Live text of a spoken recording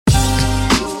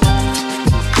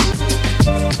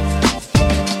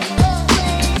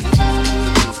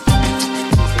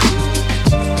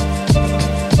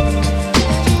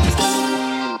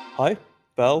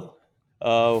Bel,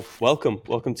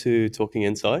 welcome to Talking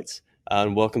Insights,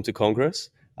 and welcome to Congress.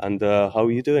 And how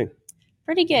are you doing?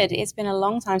 Pretty good. It's been a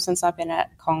long time since I've been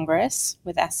at Congress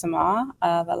with SMR.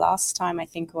 The last time I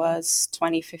think was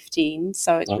 2015,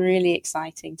 so it's really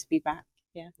exciting to be back.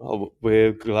 Yeah. Well,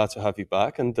 we're glad to have you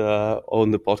back and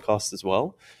on the podcast as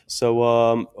well.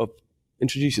 So,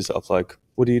 introduce yourself. Like,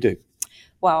 what do you do?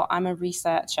 Well, I'm a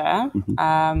researcher.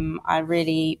 I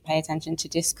really pay attention to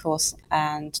discourse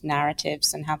and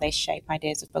narratives and how they shape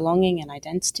ideas of belonging and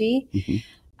identity.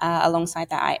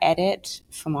 Alongside that, I edit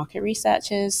for market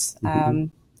researchers,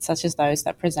 such as those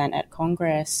that present at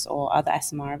Congress or other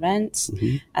SMR events,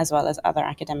 as well as other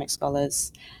academic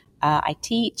scholars. I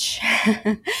teach,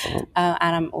 and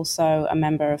I'm also a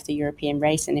member of the European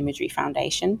Race and Imagery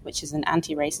Foundation, which is an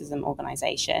anti-racism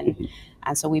organization.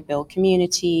 And so we build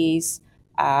communities,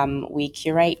 we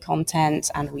curate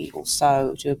content, and we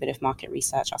also do a bit of market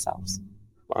research ourselves.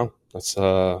 Wow, that's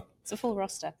it's a full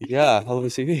roster. Yeah, hell of a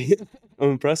CV.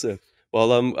 Impressive.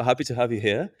 Well, I'm happy to have you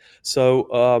here. So,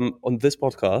 on this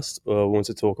podcast, we want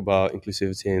to talk about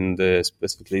inclusivity and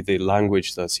specifically the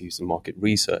language that's used in market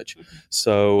research.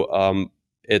 So,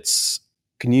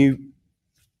 can you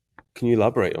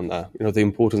elaborate on that? You know, the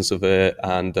importance of it,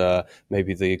 and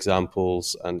maybe the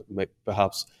examples, and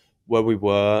perhaps where we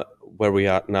were, where we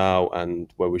are at now,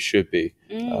 and where we should be.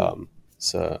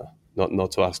 So.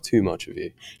 Not to ask too much of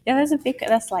you. Yeah,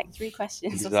 that's like three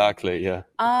questions. Exactly, yeah.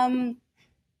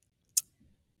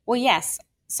 Well, yes.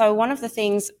 So one of the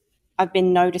things I've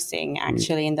been noticing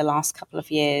actually in the last couple of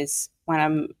years when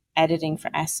I'm editing for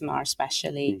SMR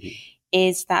especially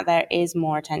is that there is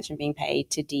more attention being paid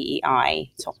to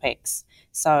DEI topics.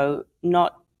 So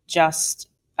not just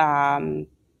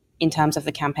in terms of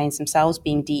the campaigns themselves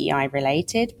being DEI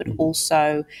related, but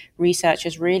also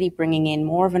researchers really bringing in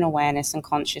more of an awareness and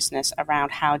consciousness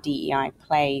around how DEI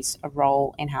plays a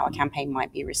role in how a campaign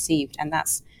might be received. And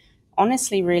that's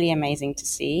honestly really amazing to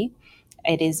see.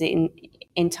 It is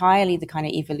entirely the kind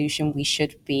of evolution we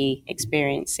should be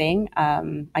experiencing.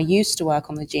 I used to work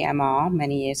on the GMR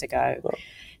many years ago.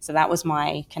 So that was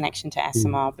my connection to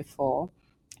SMR before.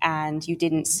 And you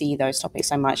didn't see those topics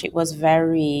so much. It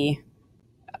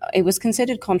was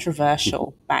considered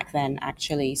controversial back then,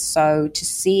 actually. So to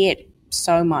see it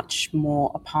so much more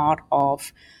a part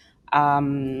of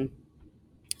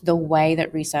the way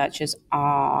that researchers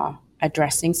are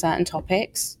addressing certain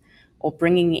topics or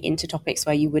bringing it into topics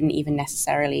where you wouldn't even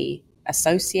necessarily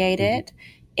associate it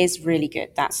is really good.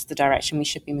 That's the direction we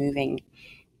should be moving.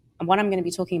 And what I'm going to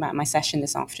be talking about in my session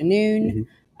this afternoon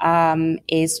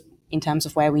is in terms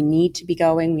of where we need to be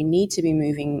going. We need to be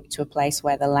moving to a place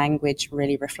where the language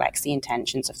really reflects the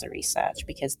intentions of the research,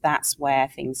 because that's where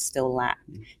things still lack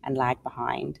and lag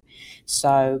behind.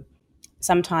 So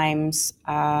sometimes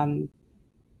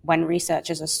when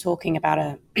researchers are talking about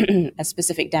a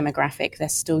specific demographic, they're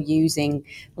still using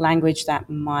language that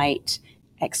might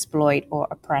exploit or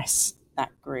oppress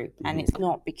that group. And it's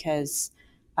not because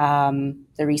the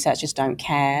researchers don't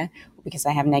care or because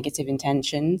they have negative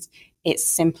intentions. It's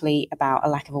simply about a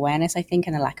lack of awareness, I think,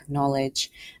 and a lack of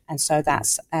knowledge. And so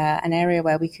that's an area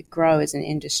where we could grow as an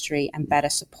industry and better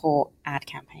support ad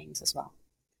campaigns as well.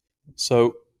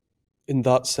 So in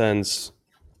that sense,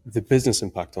 the business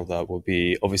impact of that will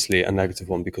be obviously a negative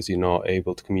one, because you're not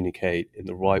able to communicate in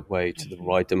the right way to the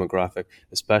right demographic,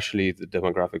 especially the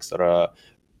demographics that are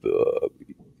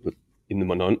in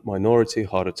the minority,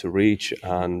 harder to reach.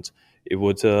 And it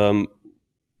would...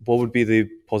 what would be the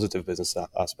positive business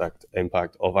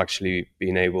impact of actually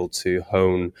being able to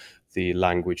hone the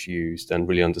language used and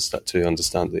really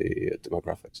understand the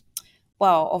demographics?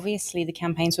 Well, obviously the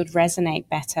campaigns would resonate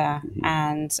better,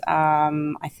 and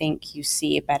I think you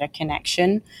see a better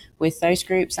connection with those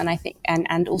groups, and I think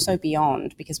and also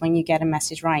beyond, because when you get a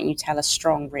message right and you tell a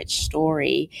strong, rich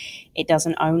story, it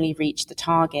doesn't only reach the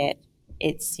target.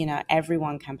 It's,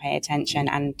 everyone can pay attention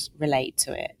and relate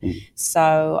to it.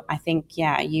 So I think,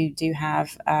 you do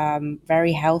have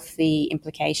very healthy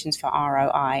implications for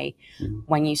ROI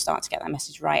when you start to get that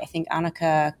message right. I think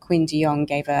Annika Quinn de Jong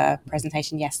gave a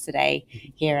presentation yesterday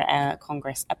here at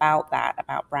Congress about that,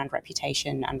 about brand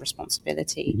reputation and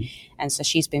responsibility. And so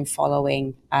she's been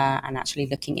following and actually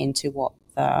looking into what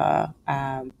the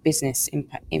business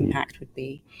impact would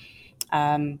be.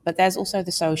 But there's also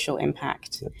the social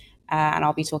impact. And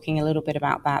I'll be talking a little bit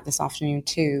about that this afternoon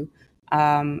too,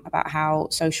 about how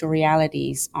social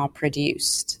realities are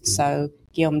produced. So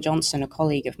Guillaume Johnson, a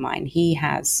colleague of mine, he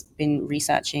has been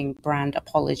researching brand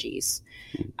apologies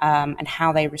and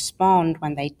how they respond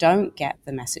when they don't get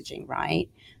the messaging right.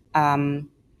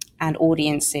 and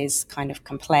audiences kind of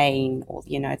complain, or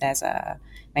there's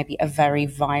maybe a very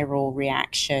viral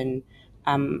reaction,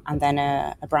 and then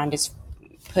a brand is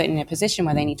put in a position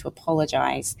where they need to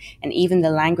apologize, and even the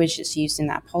language that's used in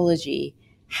that apology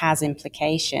has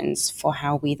implications for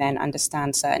how we then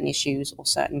understand certain issues or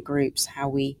certain groups, how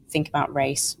we think about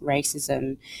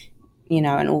racism,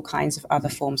 and all kinds of other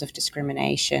forms of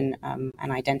discrimination,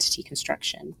 and identity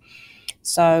construction.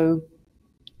 So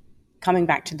coming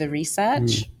back to the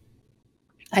research,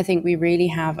 I think we really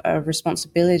have a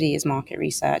responsibility as market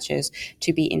researchers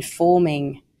to be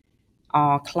informing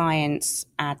our clients,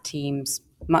 ad teams,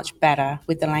 much better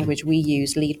with the language we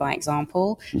use, lead by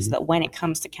example, so that when it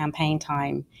comes to campaign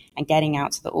time and getting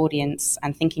out to the audience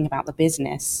and thinking about the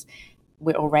business,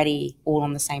 we're already all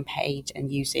on the same page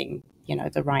and using,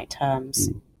 the right terms.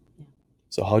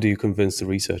 So how do you convince the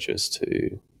researchers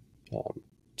to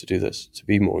do this, to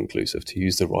be more inclusive, to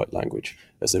use the right language?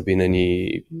 Has there been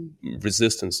any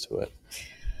resistance to it?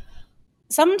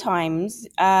 Sometimes,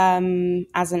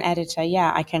 as an editor,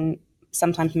 I can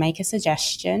sometimes make a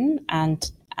suggestion, and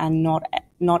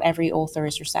not every author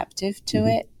is receptive to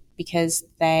it, because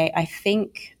I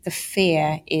think the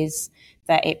fear is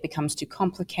that it becomes too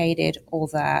complicated, or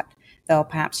that they'll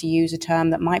perhaps use a term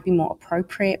that might be more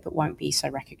appropriate but won't be so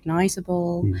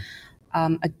recognizable.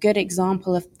 A good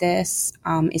example of this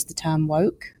is the term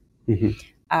woke.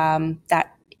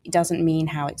 That doesn't mean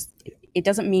it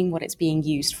doesn't mean what it's being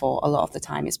used for a lot of the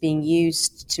time. It's being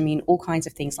used to mean all kinds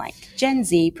of things like Gen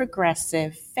Z,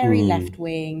 progressive, very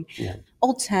left-wing,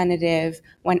 alternative,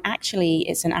 when actually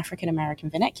it's an African-American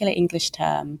vernacular English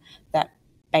term that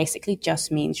basically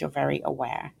just means you're very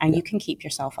aware and you can keep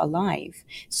yourself alive.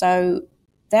 So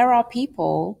there are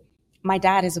people, my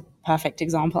dad is a perfect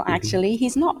example, actually.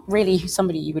 He's not really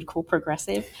somebody you would call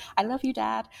progressive. I love you,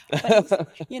 Dad. But,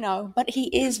 but he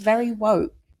is very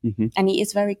woke. And he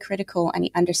is very critical, and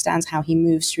he understands how he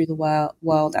moves through the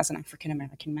world as an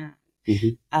African-American man.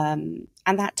 And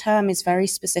that term is very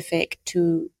specific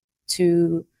to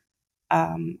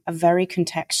a very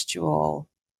contextual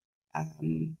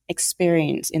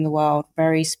experience in the world,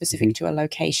 very specific to a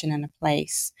location and a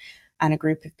place and a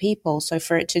group of people. So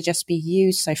for it to just be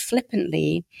used so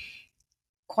flippantly,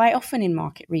 quite often in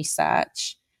market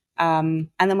research, and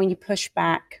then when you push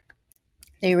back,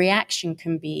 the reaction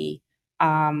can be,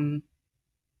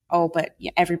 but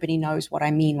everybody knows what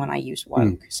I mean when I use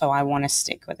woke, so I want to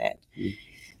stick with it.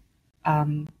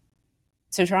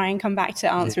 So try and come back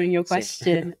to answering your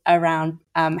question around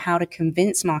how to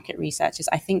convince market researchers.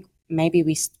 I think maybe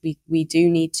we do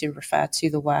need to refer to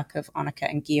the work of Annika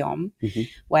and Guillaume,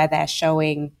 where they're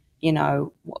showing,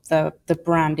 what the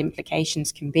brand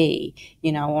implications can be,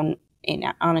 in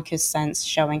Annika's sense,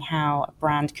 showing how a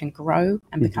brand can grow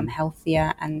and become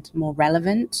healthier and more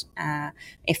relevant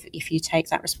if you take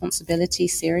that responsibility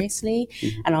seriously.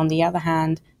 And on the other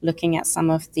hand, looking at some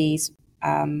of these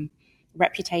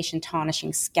reputation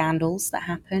tarnishing scandals that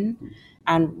happen.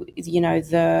 And,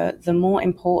 the more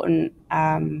important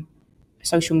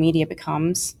social media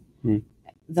becomes,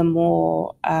 the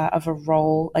more of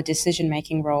a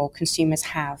decision-making role consumers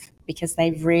have, because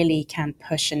they really can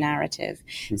push a narrative.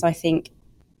 So I think,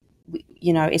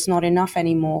 it's not enough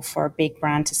anymore for a big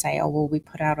brand to say, oh, well, we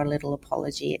put out a little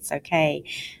apology, it's okay.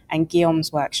 And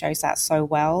Guillaume's work shows that so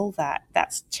well, that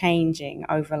that's changing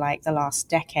over like the last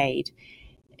decade.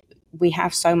 We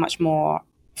have so much more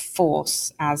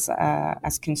force as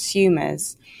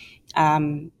consumers.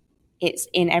 It's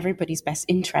in everybody's best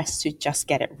interest to just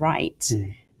get it right.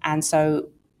 And so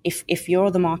if you're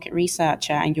the market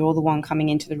researcher and you're the one coming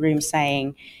into the room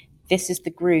saying, this is the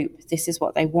group, this is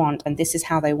what they want, and this is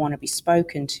how they want to be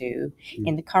spoken to,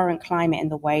 in the current climate, in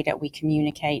the way that we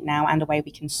communicate now and the way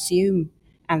we consume,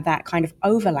 and that kind of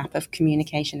overlap of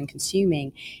communication and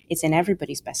consuming, it's in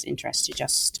everybody's best interest to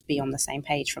just be on the same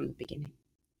page from the beginning.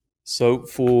 So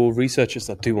for researchers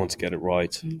that do want to get it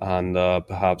right and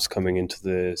perhaps coming into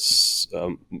this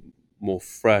more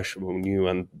fresh, more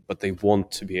new, but they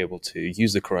want to be able to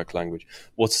use the correct language,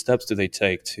 what steps do they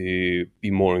take to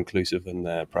be more inclusive in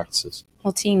their practices?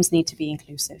 Well, teams need to be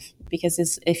inclusive, because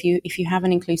if you have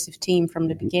an inclusive team from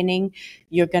the beginning,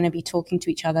 you're going to be talking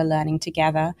to each other, learning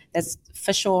together. There's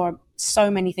for sure so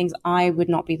many things I would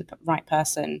not be the right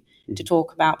person to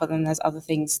talk about, but then there's other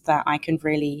things that I can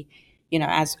really,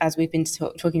 as we've been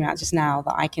talking about just now,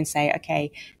 that I can say,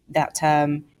 okay, that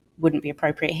term wouldn't be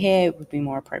appropriate here, it would be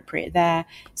more appropriate there.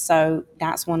 So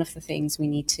that's one of the things we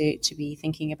need to be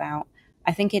thinking about.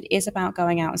 I think it is about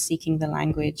going out and seeking the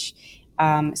language.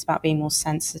 It's about being more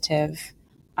sensitive,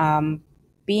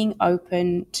 being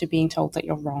open to being told that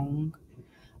you're wrong.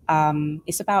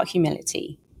 It's about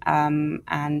humility,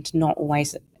 and not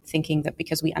always thinking that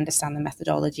because we understand the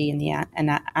methodology and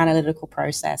the analytical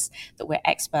process that we're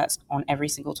experts on every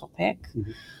single topic.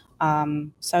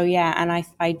 So yeah, and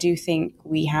I do think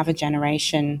we have a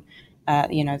generation,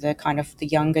 the kind of the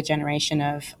younger generation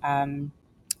of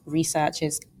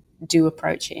researchers do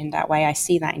approach it in that way. I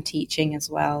see that in teaching as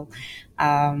well.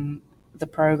 The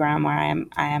program where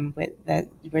I am with,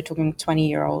 we're talking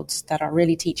 20-year-olds that are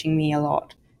really teaching me a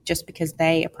lot, just because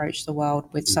they approach the world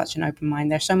with such an open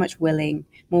mind. They're so much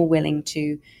more willing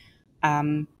to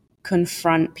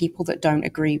confront people that don't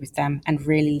agree with them and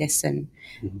really listen.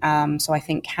 So I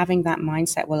think having that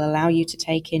mindset will allow you to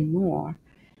take in more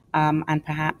and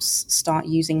perhaps start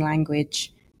using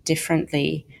language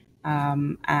differently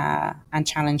and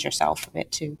challenge yourself a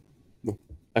bit too.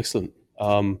 Excellent.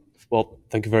 Well,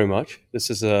 thank you very much. This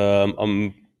is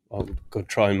I'm going to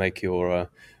try and make your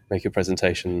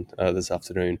presentation this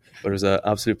afternoon, but it was an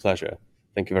absolute pleasure.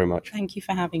 Thank you very much. Thank you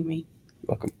for having me.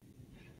 Welcome.